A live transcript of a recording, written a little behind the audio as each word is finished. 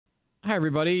Hi,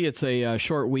 everybody. It's a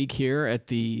short week here at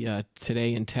the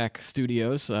Today in Tech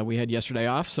studios. We had yesterday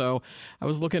off, so I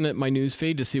was looking at my news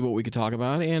feed to see what we could talk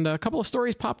about, and a couple of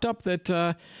stories popped up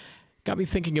that got me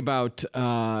thinking about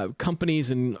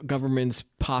companies and governments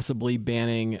possibly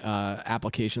banning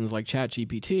applications like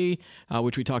ChatGPT,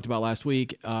 which we talked about last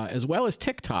week, as well as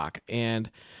TikTok.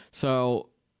 And so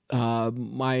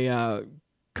my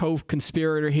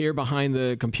co-conspirator here behind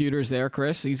the computers there,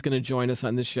 Chris, he's going to join us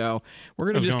on this show.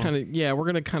 We're going to just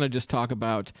kind of just talk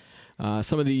about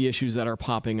some of the issues that are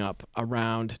popping up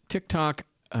around TikTok,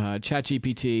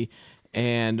 ChatGPT,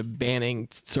 and banning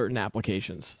certain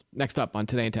applications. Next up on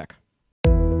Today in Tech.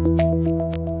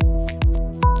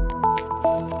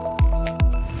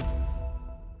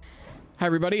 Hi,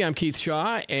 everybody. I'm Keith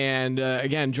Shaw, and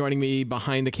again, joining me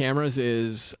behind the cameras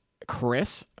is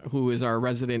Chris, who is our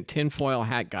resident tinfoil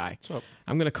hat guy. What's up?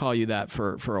 I'm going to call you that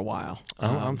for a while.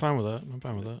 I'm fine with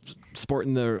that.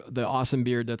 Sporting the awesome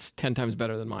beard that's 10 times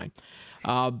better than mine.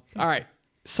 All right.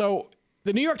 So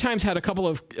the New York Times had a couple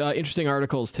of interesting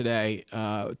articles today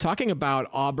talking about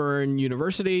Auburn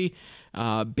University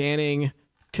banning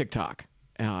TikTok.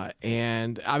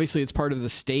 And obviously it's part of the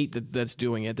state that's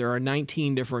doing it. There are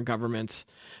 19 different governments,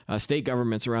 state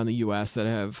governments around the U.S. that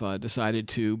have decided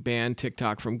to ban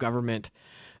TikTok from government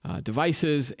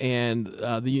devices, and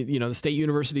the state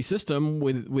university system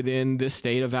within this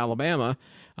state of Alabama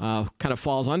kind of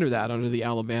falls under the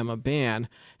Alabama ban.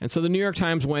 And so the New York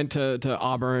Times went to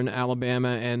Auburn, Alabama,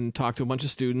 and talked to a bunch of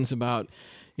students about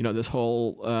this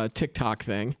whole TikTok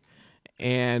thing,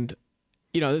 and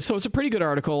so it's a pretty good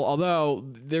article, although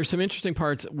there's some interesting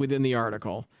parts within the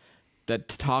article that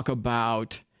talk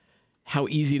about how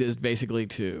easy it is basically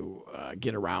to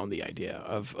get around the idea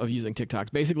of using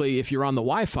TikTok. Basically, if you're on the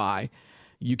Wi-Fi,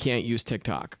 you can't use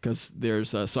TikTok because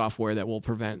there's software that will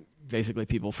prevent basically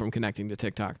people from connecting to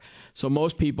TikTok. So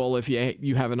most people, if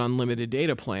you have an unlimited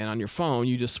data plan on your phone,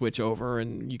 you just switch over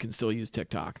and you can still use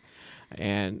TikTok.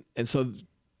 And so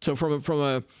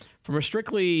from a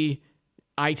strictly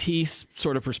IT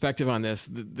sort of perspective on this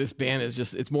ban is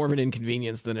it's more of an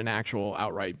inconvenience than an actual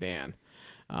outright ban.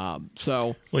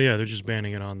 They're just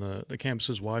banning it on the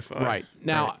campus's Wi-Fi. Right.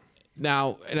 Now,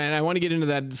 and I want to get into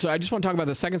that. So I just want to talk about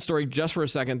the second story just for a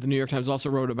second. The New York Times also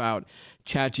wrote about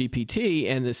ChatGPT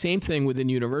and the same thing within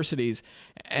universities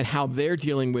and how they're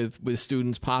dealing with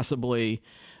students possibly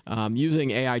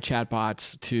using AI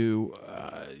chatbots to,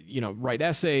 write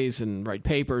essays and write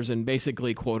papers and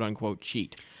basically quote unquote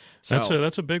cheat. So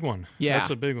that's a big one. Yeah.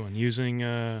 That's a big one. Using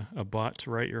a bot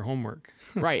to write your homework.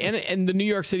 Right. And the New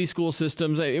York City school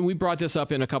systems, and we brought this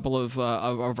up in a couple of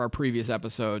our previous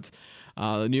episodes.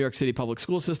 The New York City public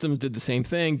school systems did the same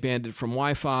thing, banned it from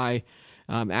Wi-Fi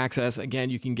access.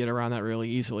 Again, you can get around that really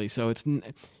easily. So it's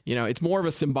more of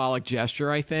a symbolic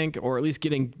gesture, I think, or at least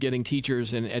getting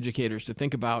teachers and educators to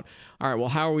think about, all right, well,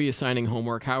 how are we assigning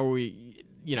homework? How are we,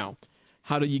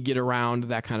 how do you get around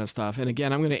that kind of stuff? And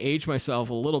again, I'm going to age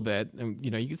myself a little bit. And,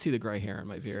 you can see the gray hair in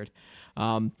my beard.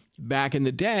 Back in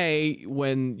the day,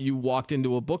 when you walked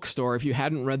into a bookstore, if you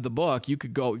hadn't read the book, you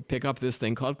could go pick up this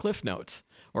thing called Cliff Notes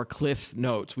or Cliff's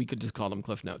Notes. We could just call them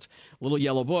Cliff Notes. A little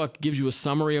yellow book gives you a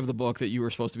summary of the book that you were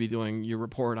supposed to be doing your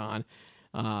report on,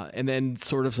 and then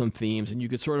sort of some themes. And you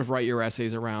could sort of write your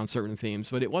essays around certain themes.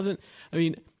 But it wasn't,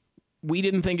 we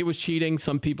didn't think it was cheating.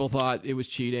 Some people thought it was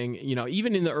cheating.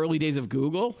 Even in the early days of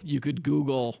Google, you could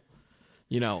Google,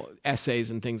 essays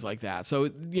and things like that.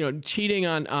 So, cheating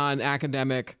on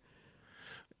academic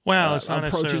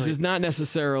approaches is not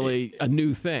necessarily a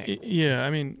new thing. Yeah,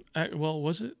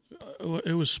 was it?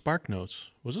 It was Spark Notes.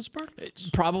 Was it Spark Notes?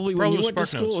 Probably when you went to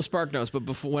school, it was Spark Notes.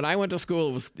 But when I went to school,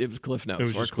 it was Cliff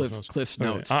Notes or Cliff's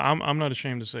Notes. I'm not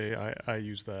ashamed to say I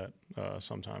use that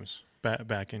sometimes.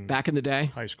 Back in the day,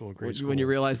 high school, grade school, when you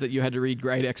realized that you had to read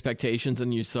Great Expectations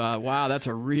and you saw, wow, that's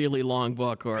a really long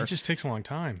book, or it just takes a long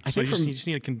time. You just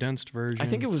need a condensed version. I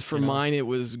think it was for mine. It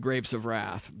was Grapes of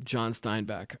Wrath, John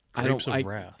Steinbeck. Grapes of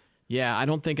Wrath. Yeah, I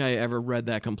don't think I ever read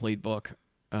that complete book.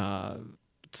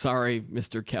 Sorry,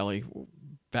 Mr. Kelly,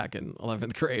 back in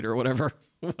 11th grade or whatever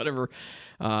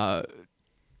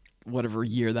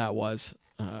year that was.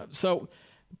 So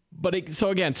what do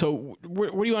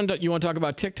you want to talk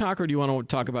about TikTok, or do you want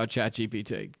to talk about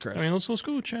ChatGPT, Chris? Let's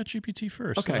go with ChatGPT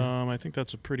first. Okay. I think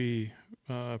that's a pretty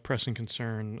pressing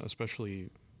concern, especially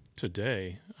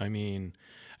today.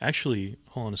 Actually,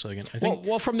 hold on a second. I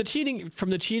think from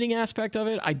the cheating aspect of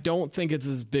it, I don't think it's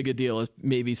as big a deal as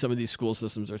maybe some of these school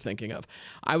systems are thinking of.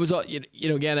 I was,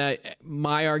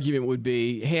 my argument would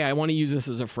be, hey, I want to use this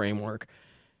as a framework.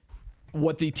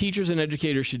 What the teachers and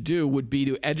educators should do would be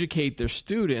to educate their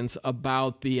students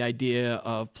about the idea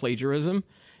of plagiarism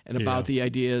and about the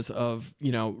ideas of,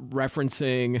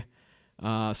 referencing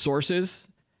sources.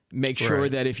 Make sure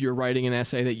that if you're writing an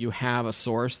essay that you have a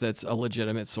source that's a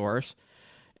legitimate source.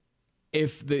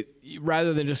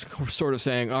 Rather than just sort of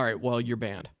saying, all right, well, you're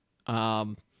banned.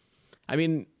 And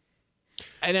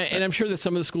I'm sure that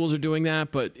some of the schools are doing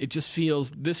that, but this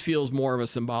feels more of a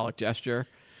symbolic gesture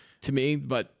to me.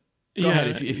 But go ahead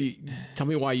if you tell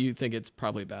me why you think it's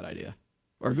probably a bad idea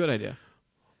or a good idea.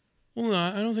 Well, no,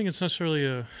 I don't think it's necessarily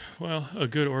a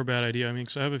good or bad idea. I mean,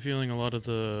 because I have a feeling a lot of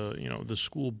the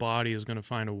school body is going to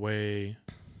find a way,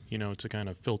 to kind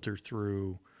of filter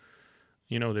through,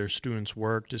 their students'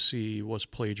 work to see what's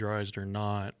plagiarized or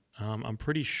not. I'm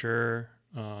pretty sure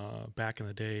back in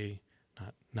the day,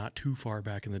 not too far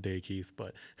back in the day, Keith,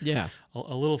 but yeah,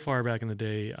 a little far back in the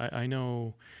day, I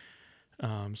know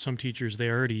some teachers, they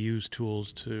already use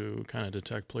tools to kind of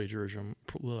detect plagiarism.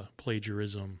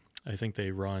 I think they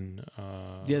run.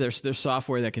 There's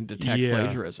software that can detect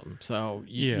plagiarism. So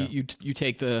you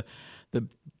take the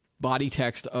body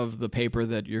text of the paper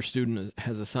that your student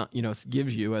has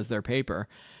gives you as their paper.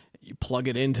 You plug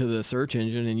it into the search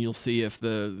engine, and you'll see if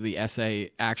the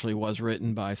essay actually was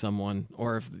written by someone,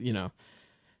 or if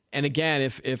And again,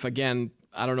 if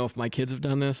I don't know if my kids have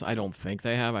done this. I don't think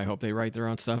they have. I hope they write their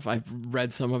own stuff. I've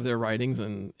read some of their writings,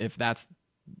 and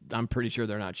I'm pretty sure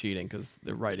they're not cheating because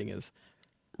their writing is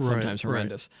sometimes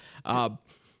horrendous. Right.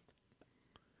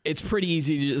 It's pretty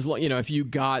easy to just, if you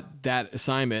got that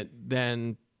assignment,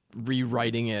 then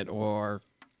rewriting it or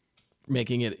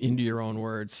making it into your own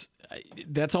words,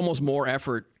 that's almost more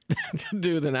effort to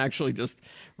do than actually just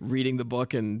reading the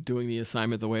book and doing the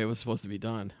assignment the way it was supposed to be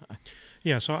done.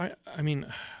 Yeah, so I mean,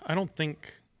 I don't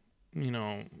think,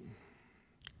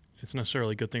 it's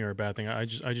necessarily a good thing or a bad thing. I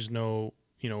just know,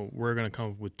 we're going to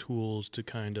come up with tools to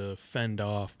kind of fend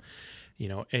off,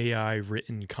 AI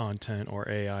written content or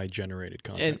AI generated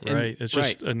content, right? It's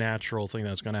just a natural thing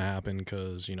that's going to happen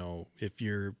because, if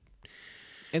you're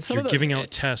giving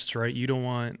out tests, right, you don't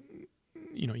want,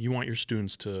 you want your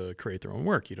students to create their own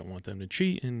work. You don't want them to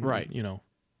cheat and,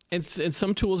 And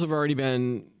some tools have already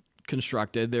been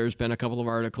constructed. There's been a couple of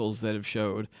articles that have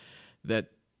showed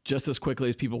that just as quickly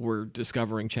as people were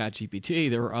discovering ChatGPT,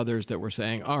 there were others that were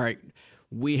saying, all right,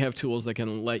 we have tools that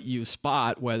can let you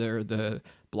spot whether the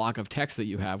block of text that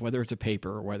you have, whether it's a paper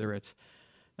or whether it's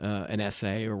an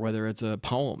essay or whether it's a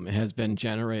poem, has been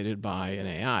generated by an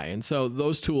AI. And so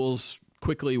those tools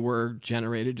quickly were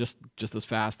generated just as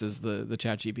fast as the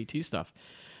ChatGPT stuff.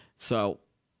 So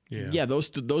yeah, those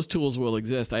tools will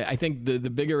exist. I think the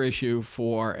bigger issue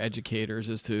for educators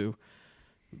is to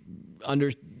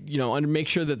make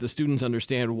sure that the students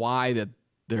understand why that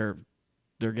they're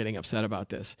getting upset about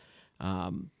this.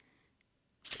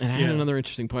 And I had another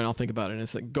interesting point. I'll think about it. And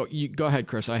it's like, go ahead,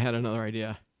 Chris. I had another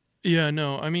idea. Yeah,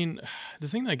 no, I mean, the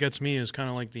thing that gets me is kind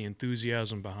of like the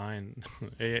enthusiasm behind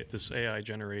this AI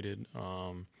generated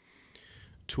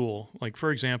tool. Like,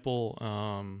 for example,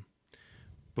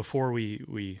 before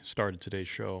we started today's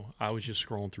show, I was just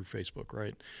scrolling through Facebook,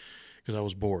 right? Because I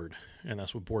was bored, and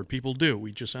that's what bored people do.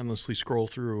 We just endlessly scroll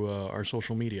through our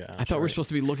social media apps. I thought we were supposed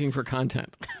to be looking for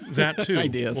content. That too.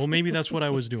 Ideas. Well, maybe that's what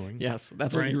I was doing. Yes,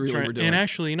 that's what you really were doing. And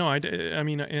actually, no,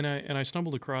 I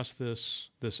stumbled across this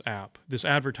app, this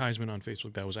advertisement on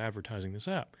Facebook that was advertising this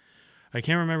app. I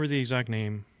can't remember the exact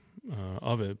name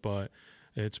of it, but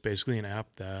it's basically an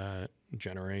app that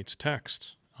generates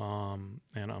text. And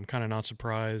I'm kind of not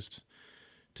surprised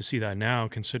to see that now,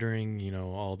 considering,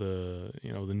 all the,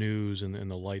 the news and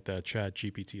the light that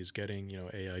ChatGPT is getting,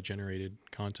 AI generated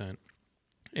content.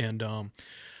 And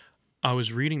I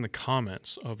was reading the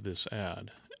comments of this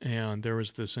ad, and there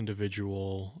was this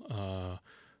individual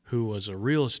who was a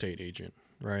real estate agent,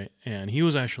 right? And he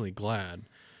was actually glad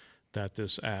that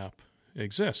this app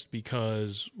exists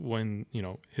because when,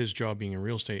 his job being a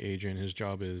real estate agent, his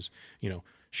job is,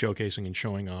 showcasing and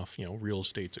showing off, real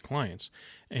estate to clients.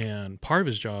 And part of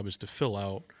his job is to fill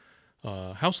out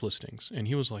house listings. And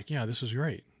he was like, yeah, this is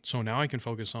great. So now I can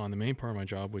focus on the main part of my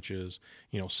job, which is,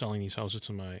 selling these houses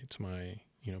to my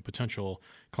potential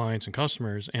clients and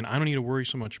customers. And I don't need to worry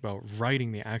so much about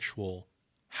writing the actual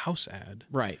house ad.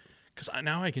 Right. Because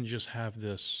now I can just have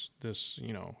this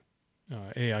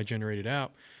AI generated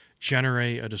app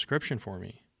generate a description for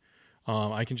me.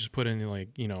 I can just put in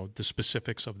the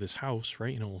specifics of this house,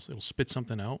 right? It'll spit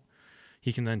something out.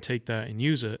 He can then take that and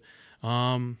use it.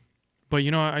 But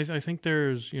I think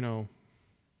there's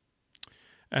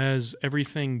as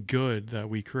everything good that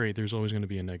we create, there's always going to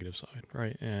be a negative side,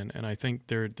 right? And I think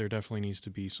there definitely needs to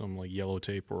be some like yellow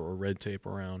tape or red tape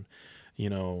around,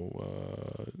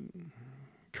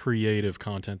 creative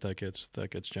content that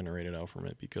gets generated out from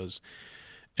it, because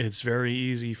it's very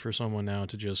easy for someone now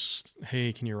to just,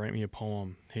 hey, can you write me a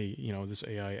poem? Hey, this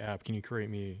AI app, can you create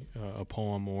me a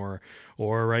poem, or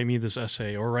write me this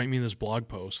essay, or write me this blog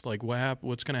post? Like,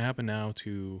 what's going to happen now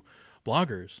to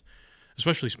bloggers,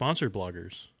 especially sponsored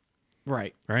bloggers,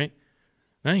 Right. right?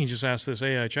 Now you just ask this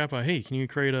AI chatbot, hey, can you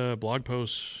create a blog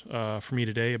post for me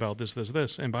today about this, this,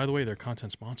 this? And by the way, they're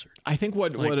content sponsored. I think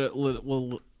what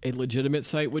a legitimate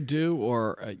site would do,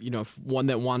 or if one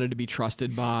that wanted to be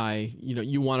trusted by,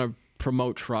 you want to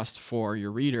promote trust for your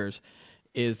readers,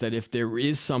 is that if there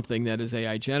is something that is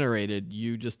AI generated,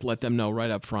 you just let them know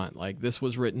right up front, like this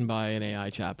was written by an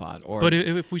AI chatbot, or but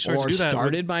if we start to do that,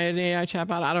 started by an AI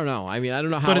chatbot. I don't know. I mean, I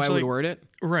don't know how I would word it.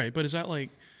 Right, but is that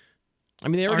like? I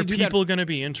mean, they already are people going to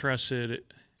be interested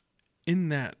in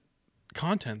that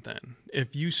content then?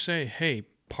 If you say, hey,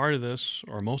 part of this,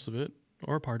 or most of it,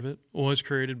 or part of it, was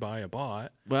created by a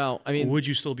bot, well, I mean, would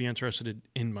you still be interested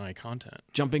in my content?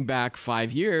 Jumping back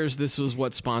 5 years, this was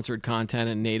what sponsored content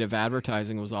and native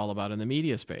advertising was all about in the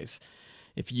media space.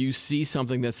 If you see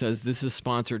something that says this is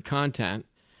sponsored content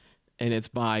and it's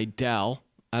by Dell,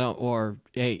 or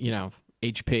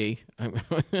HP.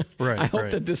 Right. I hope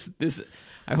that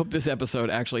I hope this episode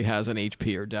actually has an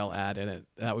HP or Dell ad in it.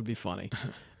 That would be funny.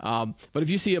 But if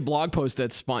you see a blog post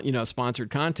that's sponsored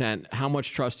content, how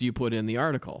much trust do you put in the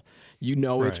article?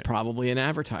 It's probably an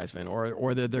advertisement,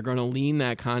 or that they're going to lean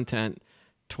that content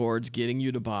towards getting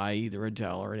you to buy either a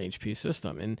Dell or an HP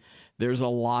system. And there's a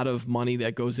lot of money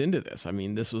that goes into this. I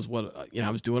mean, this was what I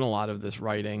was doing a lot of this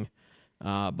writing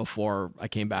before I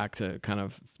came back to kind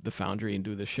of the Foundry and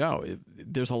do the show.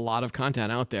 There's a lot of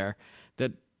content out there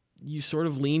that you sort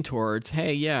of lean towards,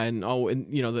 hey, yeah, and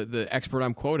the expert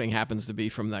I'm quoting happens to be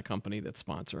from that company that's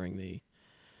sponsoring the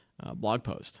blog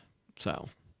post. So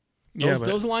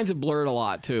those lines have blurred a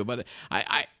lot too. But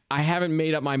I haven't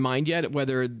made up my mind yet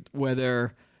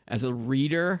whether as a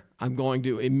reader I'm going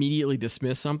to immediately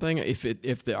dismiss something.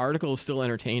 If the article is still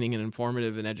entertaining and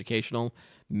informative and educational,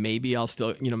 maybe I'll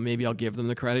still maybe I'll give them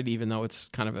the credit even though it's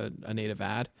kind of a native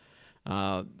ad.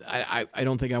 I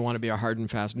don't think I want to be a hard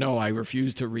and fast. No, I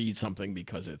refuse to read something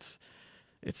because it's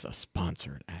a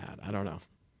sponsored ad. I don't know.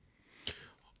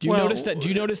 Do you notice that? Do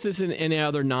you notice this in any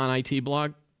other non-IT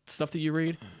blog stuff that you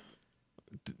read?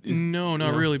 No,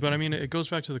 not really. But I mean, it goes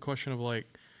back to the question of like,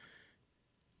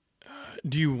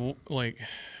 do you like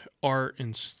art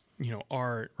and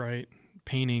art, right?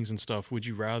 Paintings and stuff. Would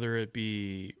you rather it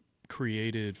be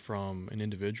created from an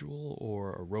individual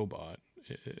or a robot?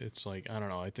 It's like, I don't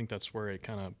know. I think that's where it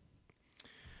kind of,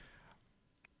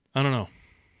 I don't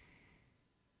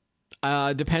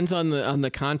know. Depends on the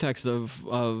context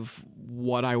of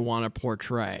what I want to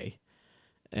portray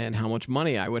and how much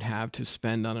money I would have to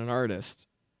spend on an artist.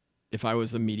 If I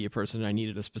was a media person and I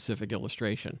needed a specific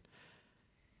illustration.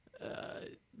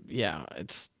 Yeah,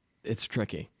 it's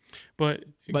tricky. But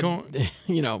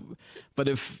but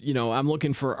if I'm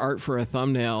looking for art for a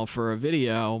thumbnail for a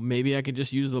video, maybe I could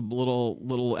just use a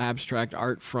little abstract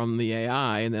art from the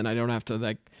AI, and then I don't have to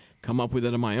like come up with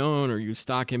it on my own or use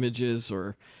stock images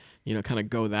or kind of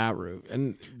go that route.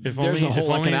 And there's a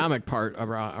whole economic part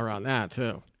around that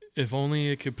too. If only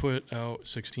it could put out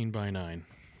 16:9.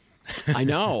 I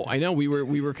know. We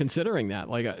were considering that.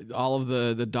 Like all of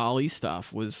the DALL-E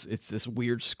stuff it's this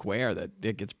weird square that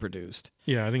it gets produced.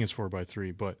 Yeah, I think it's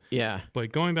 4:3. But yeah.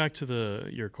 But going back to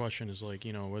your question is like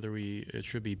whether it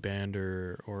should be banned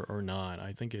or not.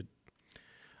 I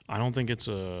don't think it's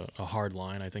a hard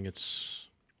line. I think it's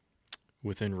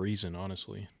within reason,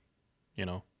 honestly.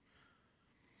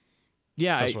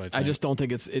 Yeah, I just don't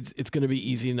think it's going to be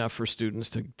easy enough for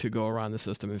students to go around the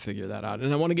system and figure that out.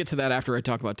 And I want to get to that after I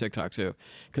talk about TikTok too,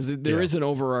 because there is an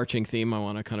overarching theme I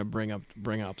want to kind of bring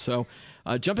up. So,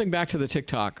 jumping back to the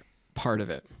TikTok part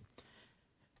of it,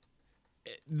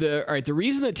 the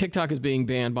reason that TikTok is being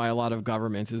banned by a lot of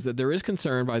governments is that there is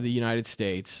concern by the United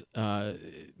States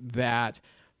that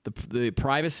the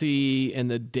privacy and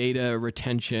the data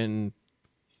retention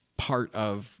part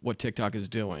of what TikTok is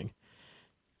doing.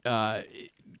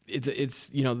 It's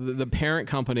the parent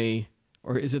company,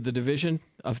 or is it the division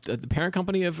of the parent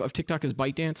company of TikTok is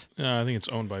ByteDance? I think it's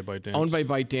owned by ByteDance. Owned by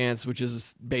ByteDance, which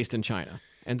is based in China.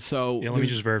 And so let me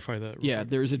just verify that. Yeah,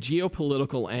 there's a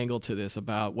geopolitical angle to this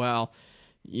about,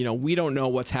 we don't know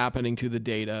what's happening to the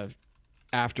data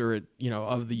after it,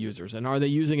 of the users, and are they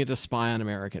using it to spy on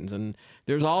Americans? And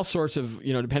there's all sorts of,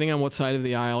 depending on what side of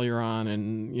the aisle you're on,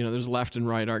 and there's left and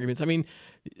right arguments. I mean,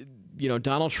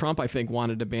 Donald Trump, I think,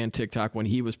 wanted to ban TikTok when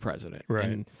he was president.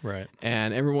 Right.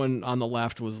 And everyone on the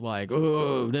left was like,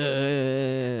 oh,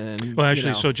 and, well,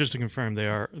 actually, so just to confirm, they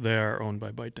are owned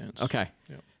by ByteDance. Okay.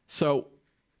 Yep. So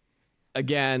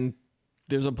again,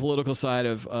 there's a political side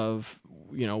of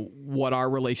what our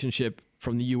relationship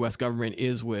from the U.S. government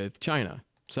is with China.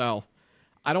 So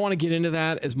I don't want to get into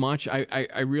that as much.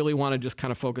 I really want to just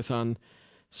kind of focus on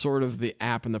sort of the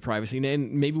app and the privacy,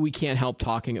 and maybe we can't help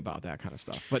talking about that kind of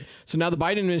stuff. But so now the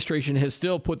Biden administration has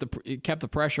still kept the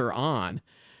pressure on.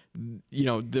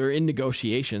 They're in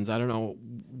negotiations. I don't know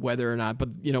whether or not, but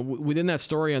within that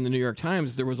story on the New York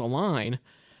Times, there was a line.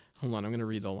 Hold on, I'm going to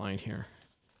read the line here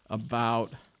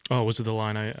about. Oh, was it the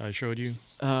line I showed you?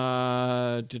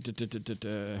 Hold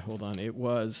on. It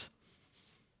was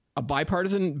a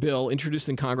bipartisan bill introduced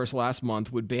in Congress last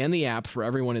month would ban the app for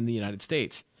everyone in the United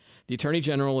States. The Attorney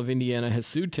General of Indiana has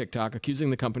sued TikTok, accusing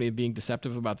the company of being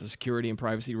deceptive about the security and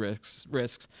privacy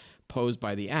risks posed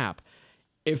by the app.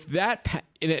 If that,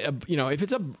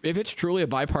 if it's truly a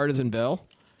bipartisan bill,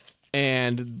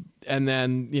 and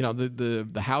then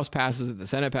the House passes it, the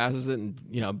Senate passes it, and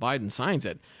Biden signs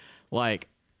it, like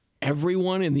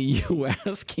everyone in the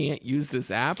U.S. can't use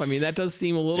this app. I mean, that does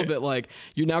seem a little bit like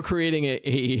you're now creating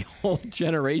a whole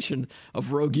generation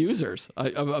of rogue users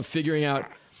of figuring out.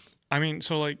 I mean,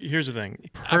 so like, here's the thing.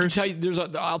 I'll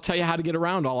tell you how to get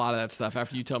around a lot of that stuff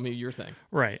after you tell me your thing.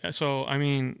 Right. So, I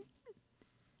mean,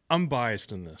 I'm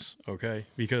biased in this, okay?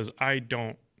 Because I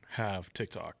don't have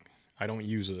TikTok. I don't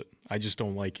use it. I just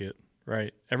don't like it,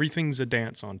 right? Everything's a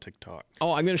dance on TikTok.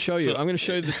 Oh, I'm going to show you. I'm going to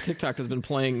show you this TikTok that's been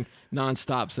playing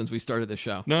nonstop since we started the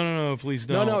show. No, please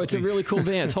don't. No, it's a really cool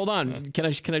dance. Hold on. Can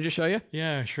I just show you?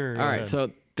 Yeah, sure. All right.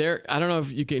 So there, I don't know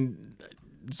if you can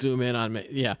zoom in on me.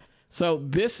 Yeah. So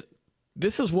this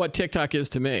is what TikTok is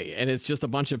to me, and it's just a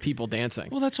bunch of people dancing.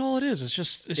 Well, that's all it is. It's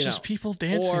just people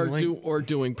dancing, or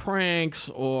doing pranks,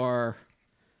 or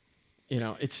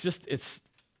it's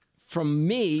from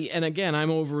me. And again, I'm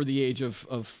over the age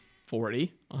of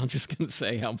 40. I'm just gonna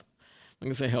say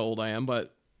how old I am,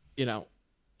 but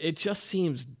it just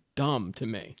seems dumb to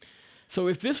me. So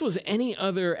if this was any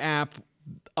other app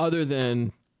other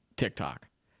than TikTok,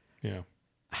 yeah,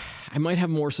 I might have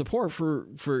more support for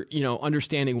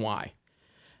understanding why.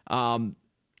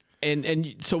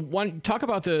 And so talk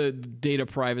about the data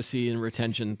privacy and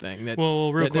retention thing that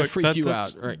freaked you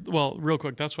out, right? Well, real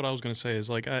quick, that's what I was going to say is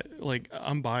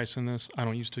I'm biased in this. I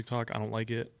don't use TikTok. I don't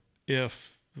like it.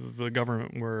 If the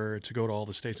government were to go to all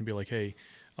the states and be like, hey,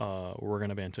 we're going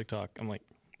to ban TikTok, I'm like,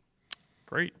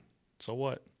 great. So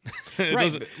what? It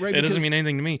doesn't mean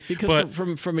anything to me. Because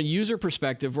from a user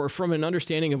perspective or from an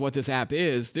understanding of what this app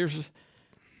is,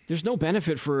 there's no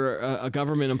benefit for a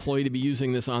government employee to be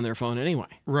using this on their phone anyway.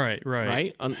 Right.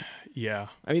 Yeah.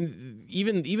 I mean,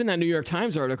 even that New York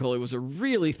Times article, it was a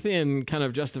really thin kind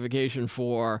of justification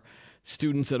for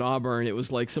students at Auburn. It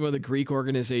was like some of the Greek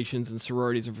organizations and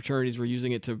sororities and fraternities were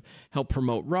using it to help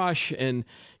promote Rush, and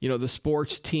the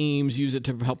sports teams use it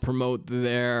to help promote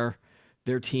their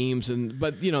teams.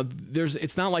 But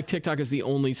it's not like TikTok is the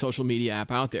only social media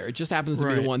app out there. It just happens to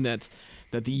be the one that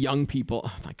the young people,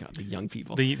 oh my God, the young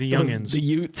people, the youngins,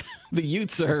 the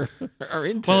youths are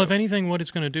into. Well, if anything, what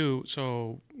it's going to do,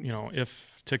 so,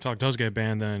 if TikTok does get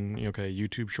banned, then, okay,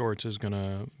 YouTube Shorts is going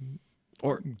to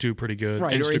do pretty good.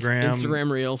 Right,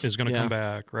 Instagram Reels is going to come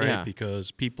back, right? Yeah.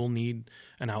 Because people need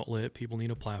an outlet, people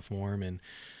need a platform, and,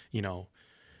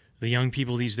 the young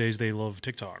people these days, they love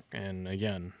TikTok. And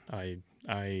again,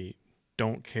 I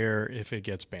don't care if it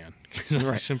gets banned because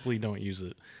I simply don't use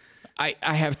it.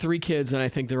 I have 3 kids, and I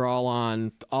think they're all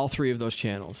on all 3 of those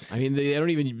channels. I mean,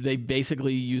 they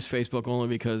basically use Facebook only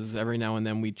because every now and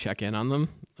then we check in on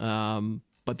them.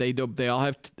 But they all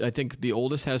have, I think the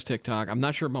oldest has TikTok. I'm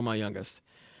not sure about my youngest.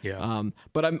 Yeah.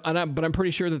 But I'm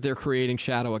pretty sure that they're creating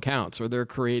shadow accounts, or they're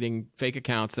creating fake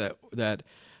accounts that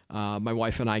my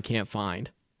wife and I can't find.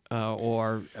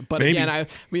 But maybe. Again,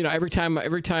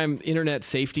 every time internet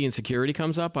safety and security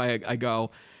comes up, I go,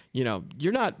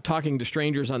 you're not talking to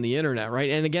strangers on the internet, right?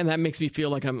 And again, that makes me feel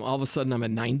like I'm all of a sudden I'm a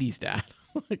 90s dad.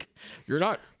 Like you're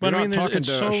not talking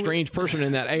to a strange person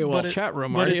in that AOL chat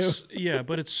room, are you? Yeah,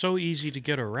 but it's so easy to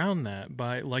get around that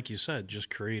by, like you said, just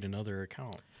create another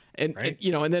account. And, right?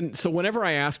 and then so whenever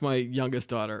I ask my youngest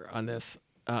daughter on this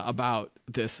about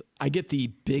this, I get the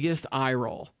biggest eye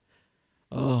roll.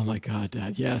 Oh my God,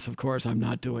 Dad! Yes, of course, I'm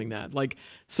not doing that. Like,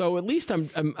 so at least I'm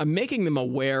making them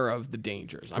aware of the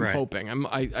dangers. I'm hoping. I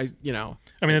mean,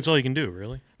 that's all you can do,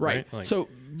 really. Right. Like, so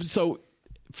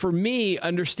for me,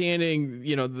 understanding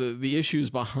the issues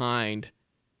behind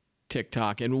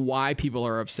TikTok and why people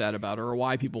are upset about it or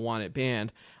why people want it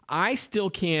banned, I still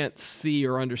can't see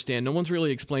or understand. No one's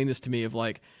really explained this to me of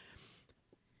like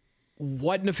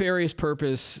what nefarious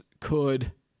purpose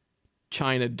could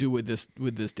China do with this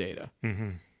data.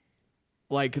 Mm-hmm.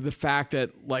 Like the fact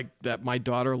that my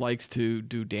daughter likes to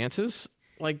do dances,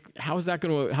 like how is that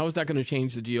going to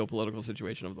change the geopolitical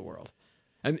situation of the world?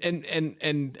 And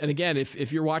again,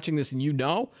 if you're watching this and you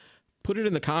know, put it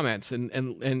in the comments and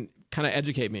kind of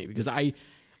educate me, because I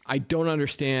don't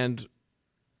understand,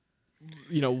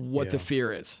 what the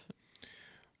fear is,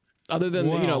 other than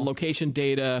location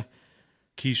data,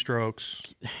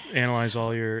 keystrokes, analyze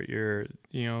all your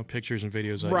pictures and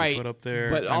videos that you put up there.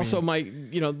 But also my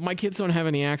kids don't have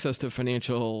any access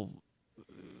to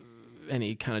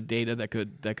any kind of data that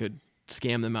could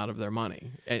scam them out of their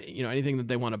money. And, anything that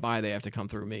they want to buy, they have to come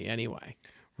through me anyway.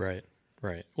 Right.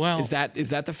 Well, is that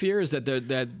the fear? Is that they're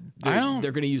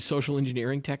going to use social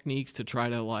engineering techniques to try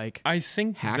to I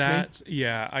think hack that me?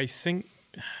 Yeah, I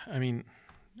mean,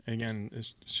 again,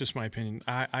 it's just my opinion.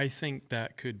 I think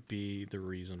that could be the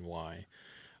reason why,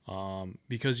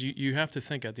 because you have to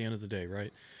think at the end of the day,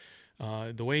 right?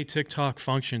 The way TikTok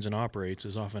functions and operates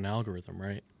is off an algorithm,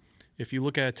 right? If you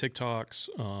look at TikTok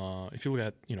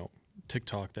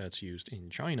that's used in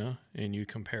China and you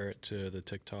compare it to the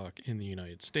TikTok in the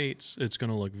United States, it's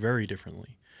going to look very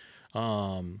differently.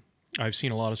 I've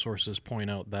seen a lot of sources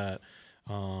point out that,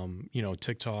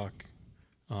 TikTok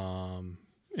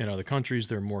in other countries,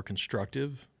 they're more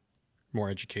constructive, more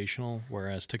educational,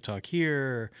 whereas TikTok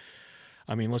here,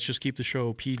 I mean, let's just keep the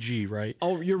show PG, right?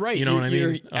 Oh, you're right. You know what I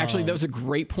mean? Actually, that was a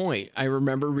great point. I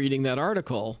remember reading that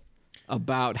article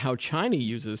about how China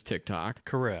uses TikTok.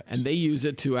 Correct. And they use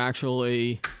it to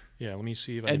actually let me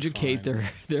see if educate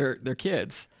their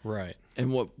kids. Right.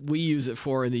 And what we use it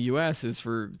for in the U.S. is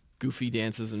for goofy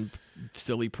dances and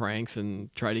silly pranks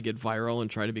and try to get viral and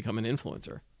try to become an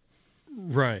influencer.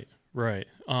 Right.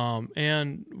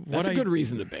 And that's a good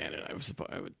reason to ban it. I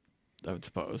would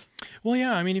suppose. Well,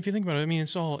 yeah. I mean, if you think about it, I mean,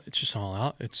 it's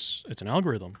an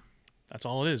algorithm. That's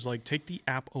all it is. Like, take the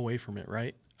app away from it,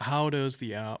 right? How does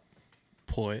the app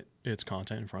put its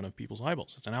content in front of people's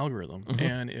eyeballs? It's an algorithm. Mm-hmm.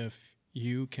 And if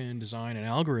you can design an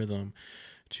algorithm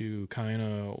to kind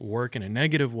of work in a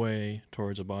negative way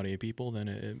towards a body of people, then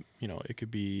it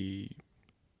could be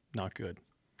not good,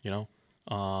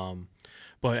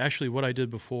 But actually what I did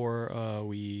before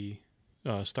we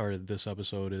started this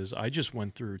episode is I just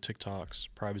went through TikTok's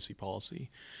privacy policy.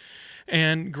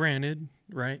 And granted,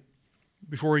 right,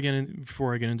 before I get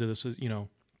into this,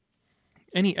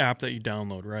 any app that you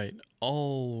download, right,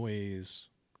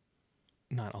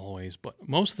 not always, but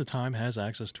most of the time has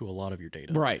access to a lot of your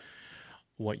data. Right.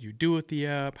 What you do with the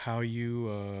app, how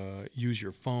you use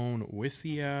your phone with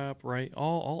the app, right?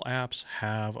 All apps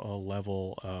have a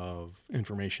level of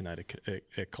information that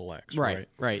it collects, right?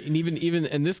 Right. And even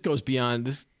and this goes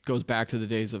back to the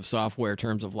days of software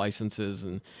terms of licenses,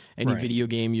 and any video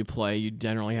game you play, you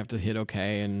generally have to hit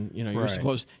okay, and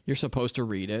you're supposed to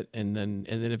read it, and then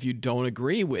if you don't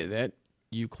agree with it,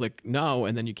 you click no,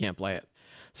 and then you can't play it.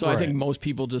 So I think most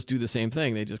people just do the same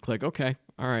thing. They just click okay,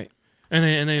 all right.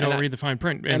 And they don't read the fine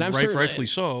print, and rightfully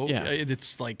so. Yeah.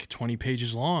 It's like 20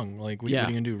 pages long. Like, what are you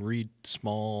going to do? Read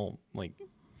small, like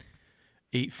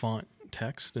 8 font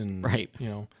text, and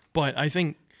But I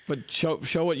think. But show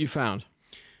what you found.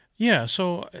 Yeah.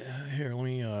 So here, let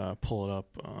me pull it up.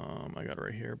 I got it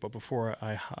right here. But before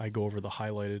I go over the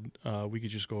highlighted, we could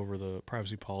just go over the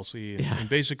privacy policy and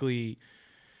basically,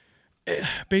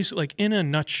 like in a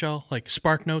nutshell, like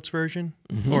Spark Notes version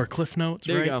or Cliff Notes,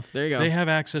 there right? There you go. They have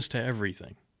access to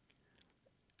everything,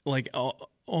 like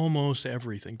almost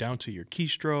everything, down to your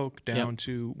keystroke, down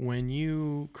to when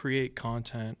you create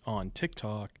content on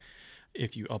TikTok.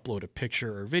 If you upload a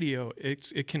picture or video,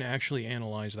 it can actually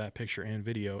analyze that picture and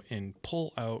video and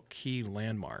pull out key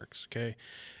landmarks. Okay,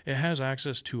 it has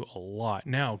access to a lot.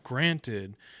 Now,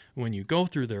 granted, when you go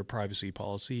through their privacy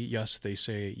policy, yes, they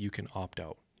say you can opt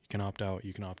out.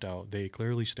 You can opt out. They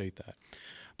clearly state that.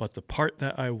 But the part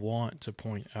that I want to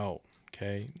point out,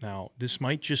 okay, now this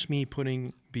might just be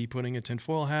putting a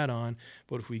tinfoil hat on,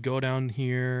 but if we go down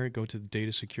here, go to the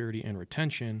data security and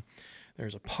retention,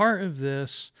 there's a part of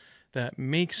this that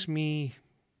makes me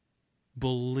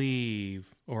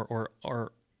believe or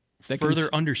further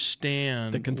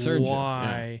understand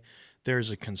why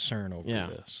there's a concern over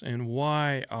this, and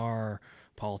why our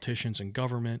politicians and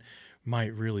government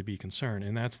might really be concerned.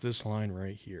 And that's this line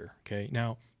right here. Okay.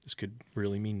 Now, this could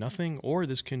really mean nothing, or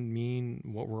this can mean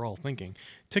what we're all thinking.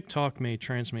 TikTok may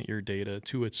transmit your data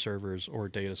to its servers or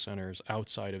data centers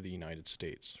outside of the United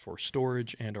States for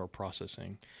storage and or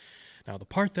processing. Now, the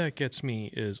part that gets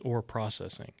me is or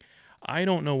processing. I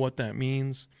don't know what that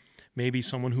means. Maybe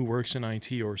someone who works in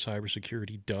IT or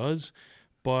cybersecurity does,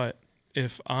 but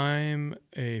if I'm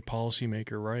a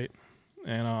policymaker, right,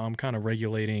 and I'm kind of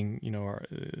regulating,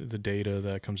 the data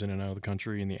that comes in and out of the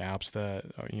country and the apps that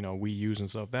we use and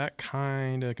stuff. That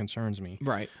kind of concerns me.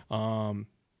 Right.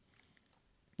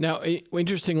 Now,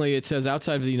 interestingly, it says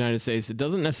outside of the United States. It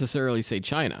doesn't necessarily say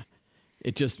China.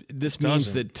 This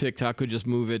means that TikTok could just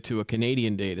move it to a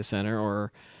Canadian data center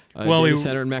or a data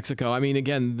center in Mexico. I mean,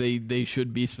 again, they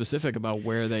should be specific about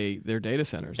where their data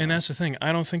centers are. And that's the thing.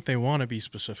 I don't think they want to be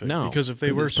specific. No, because if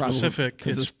they were specific,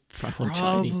 it's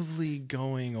probably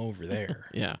going over there.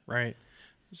 Yeah. Right.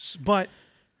 But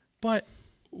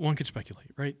one could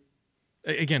speculate, right?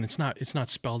 Again, it's not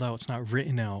spelled out. It's not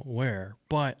written out where.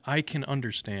 But I can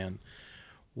understand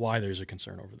why there's a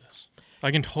concern over this. I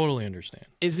can totally understand.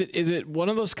 Is it one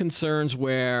of those concerns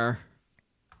where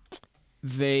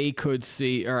they could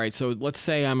see, all right, so let's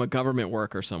say I'm a government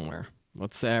worker somewhere.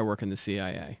 Let's say I work in the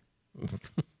CIA.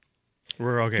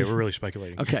 We're really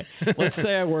speculating. Okay. Let's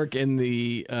say I work in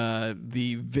the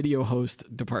video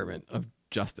host department of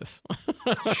justice.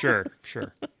 Sure.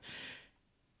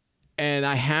 And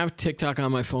I have TikTok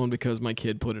on my phone because my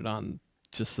kid put it on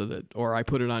or I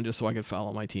put it on just so I could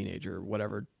follow my teenager or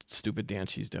whatever stupid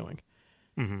dance she's doing.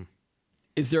 Mm-hmm.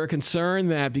 Is there a concern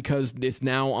that because it's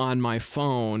now on my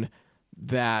phone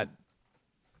that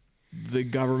the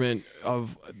government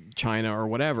of China or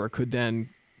whatever could then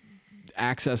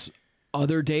access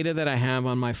other data that I have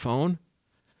on my phone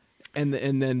and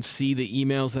then see the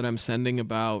emails that I'm sending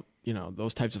about,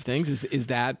 those types of things? Is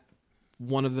that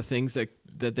one of the things that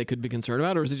they could be concerned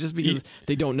about, or is it just because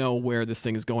they don't know where this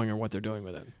thing is going or what they're doing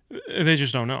with it? They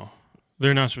just don't know.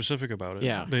 They're not specific about it.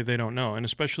 Yeah. They don't know. And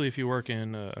especially if you work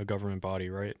in a government body,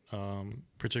 right?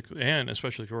 Particularly, and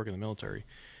especially if you work in the military,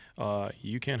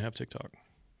 you can't have TikTok.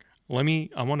 I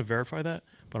want to verify that,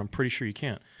 but I'm pretty sure you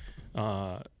can't.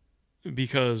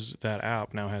 Because that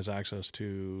app now has access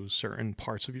to certain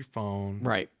parts of your phone.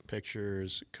 Right.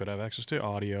 Pictures, could have access to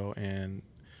audio, and,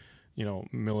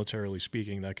 militarily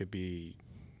speaking, that could be,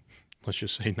 let's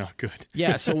just say, not good.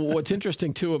 Yeah, so what's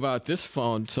interesting, too, about this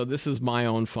phone, so this is my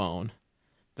own phone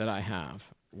that I have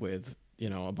with,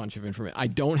 a bunch of information. I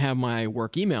don't have my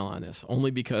work email on this, only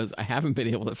because I haven't been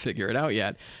able to figure it out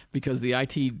yet, because the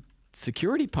IT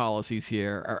security policies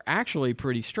here are actually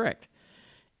pretty strict.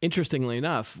 Interestingly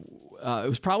enough, it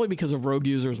was probably because of rogue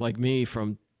users like me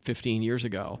from 15 years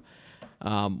ago,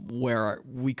 where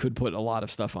we could put a lot of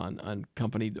stuff on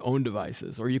company-owned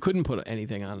devices, or you couldn't put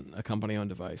anything on a company-owned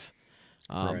device.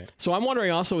 Right. So I'm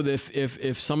wondering also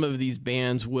if some of these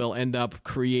bans will end up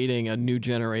creating a new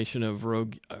generation of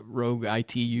rogue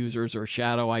IT users or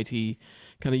shadow IT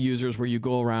kind of users, where you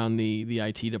go around the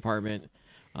IT department.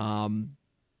 I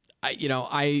did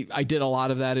a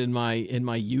lot of that in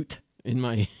my youth. In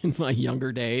my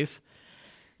younger days,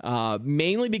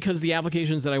 mainly because the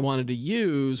applications that I wanted to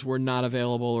use were not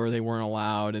available or they weren't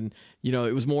allowed, and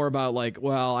it was more about like,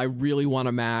 well, I really want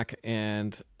a Mac,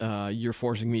 and you're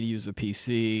forcing me to use a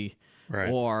PC,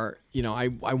 right? Or I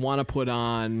want to put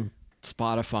on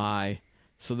Spotify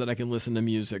so that I can listen to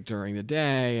music during the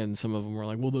day, and some of them were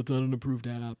like, well, that's not an approved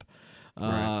app.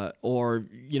 Right. Or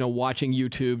watching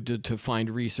YouTube to find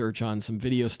research on some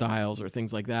video styles or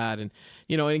things like that. And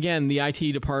and again, the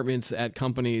IT departments at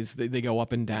companies, they go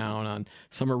up and down on,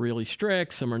 some are really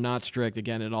strict, some are not strict.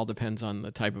 Again, it all depends on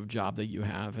the type of job that you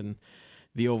have and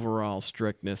the overall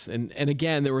strictness. And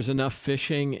again, there was enough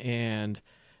phishing and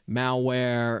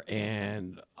malware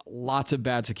and lots of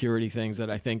bad security things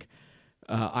that I think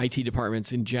IT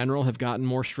departments in general have gotten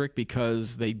more strict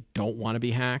because they don't want to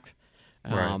be hacked.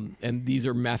 Right. And these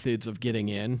are methods of getting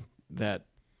in that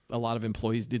a lot of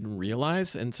employees didn't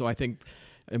realize. And so I think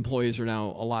employees are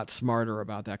now a lot smarter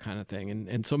about that kind of thing.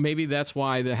 And so maybe that's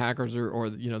why the hackers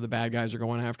or the bad guys are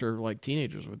going after like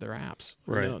teenagers with their apps.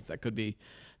 Right. Who knows? That could be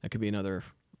another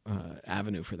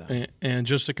avenue for them. And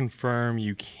just to confirm,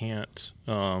 you can't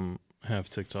have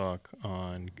TikTok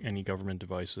on any government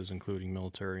devices, including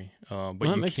military. But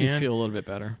that makes you feel a little bit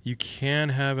better. You can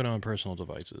have it on personal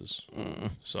devices.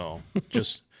 So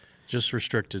just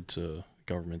restricted to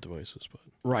government devices. But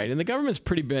right, and the government's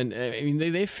pretty been. I mean,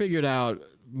 they figured out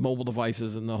mobile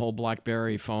devices and the whole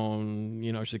BlackBerry phone,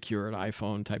 secured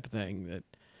iPhone type of thing. That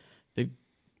they.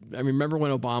 I remember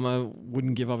when Obama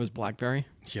wouldn't give up his BlackBerry.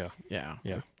 Yeah.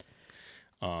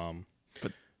 But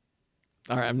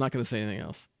all right, I'm not going to say anything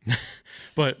else.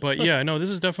 But yeah, no, this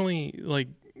is definitely like,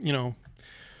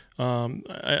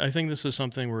 I think this is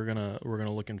something we're gonna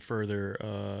look in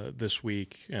further this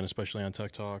week, and especially on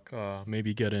Tech Talk.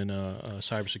 Maybe get in a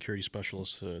cybersecurity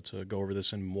specialist to go over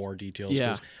this in more details.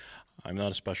 Yeah, I'm not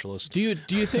a specialist. Do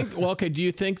you think? Well, okay. Do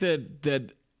you think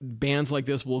that bans like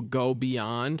this will go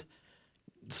beyond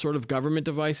sort of government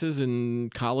devices in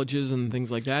colleges and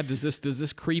things like that? Does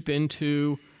this creep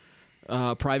into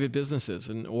private businesses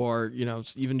or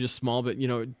even just small? But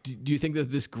do you think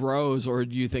that this grows, or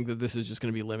do you think that this is just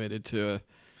going to be limited to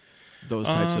those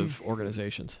types of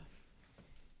organizations?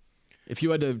 If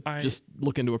you had to just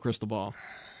look into a crystal ball.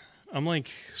 I'm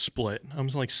like split. I'm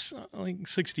like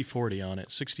 60-40 on it.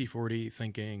 60-40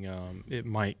 thinking it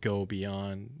might go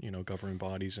beyond, government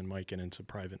bodies and might get into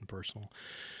private and personal.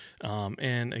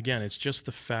 And again, it's just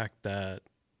the fact that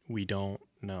we don't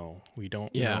know. We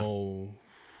don't know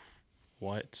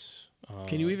what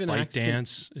Can you even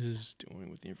ByteDance is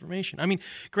doing with the information. I mean,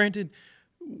 granted,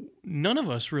 none of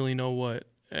us really know what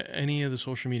any of the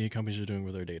social media companies are doing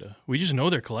with their data. We just know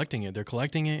they're collecting it. They're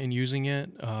collecting it and using it,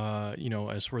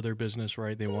 as for their business,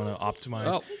 right? They want to optimize.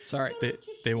 Oh, sorry.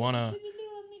 They want to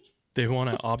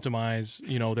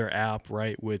optimize, their app,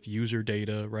 right, with user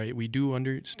data, right? We do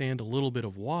understand a little bit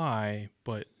of why,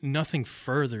 but nothing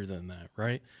further than that,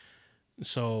 right?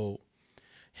 So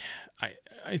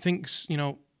I think,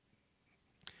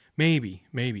 maybe.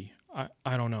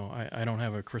 I don't know. I don't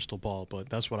have a crystal ball, but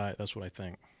that's what I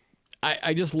think.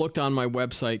 I just looked on my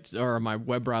website or my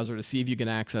web browser to see if you can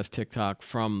access TikTok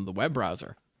from the web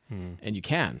browser, and you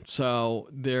can. So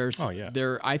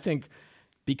I think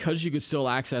because you could still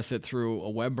access it through a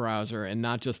web browser and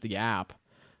not just the app,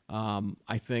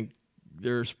 I think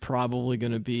there's probably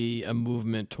going to be a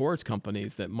movement towards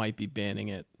companies that might be banning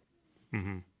it.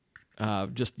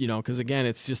 Because again,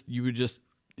 it's just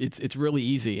it's really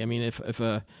easy. I mean, if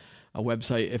a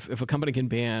website, if a company can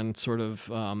ban sort of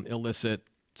illicit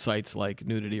sites like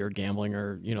nudity or gambling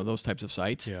or those types of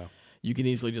sites, you can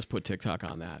easily just put TikTok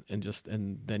on that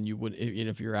and then you would,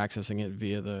 if you're accessing it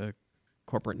via the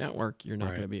corporate network, you're not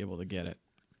going to be able to get it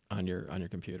on your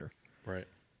computer. Right.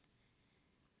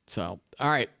 So, all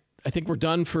right. I think we're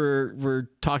done for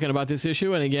talking about this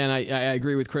issue. And again, I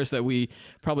agree with Chris that we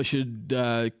probably should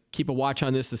keep a watch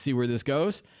on this to see where this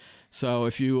goes. So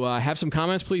if you have some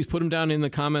comments, please put them down in the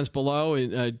comments below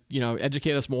and,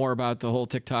 educate us more about the whole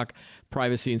TikTok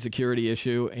privacy and security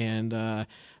issue. And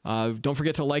don't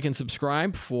forget to like and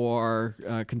subscribe for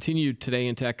continued Today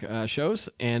in Tech shows.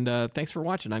 And thanks for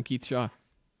watching. I'm Keith Shaw.